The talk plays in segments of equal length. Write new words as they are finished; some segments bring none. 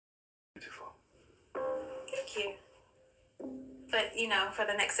thank you. But, you know, for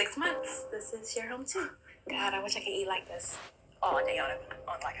the next 6 months, this is your home too. God, I wish I could eat like this all day on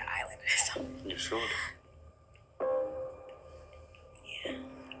like an island or something. You sure? Yeah,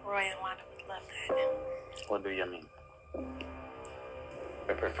 Roy and Wanda would love that. What do you mean?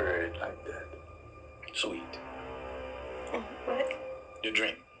 I prefer it like that. Sweet. What? Your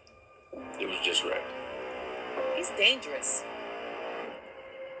drink. It was just right. He's dangerous.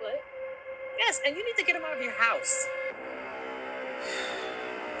 What? Yes, and you need to get him out of your house.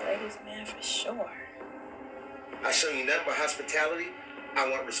 Ladies man for sure. I show you nothing but hospitality. I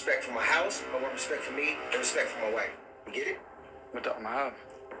want respect for my house. I want respect for me and respect for my wife. You get it? What talking about?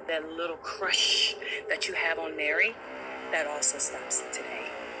 That little crush that you have on Mary, that also stops today.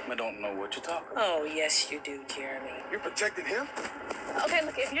 I don't know what you're talking about. Oh, yes, you do, Jeremy. You're protecting him? Okay,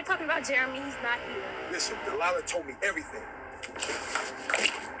 look, if you're talking about Jeremy, he's not here. Listen, Delilah told me everything.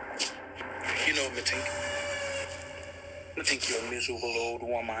 You know, I think you're a miserable old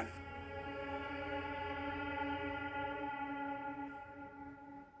woman.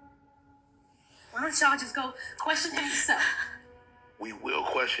 Why don't y'all just go question him yourself? We will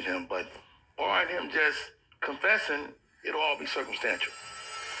question him, but barring him just confessing, it'll all be circumstantial.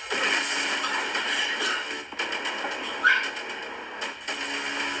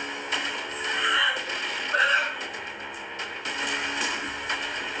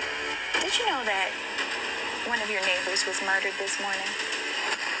 Did you know that one of your neighbors was murdered this morning?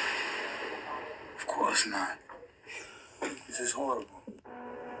 Of course not. This is horrible.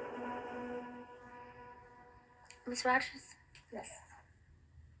 Miss Rogers? Yes.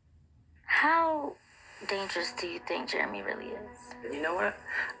 How dangerous do you think Jeremy really is? You know what?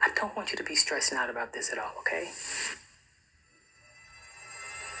 I don't want you to be stressing out about this at all, okay?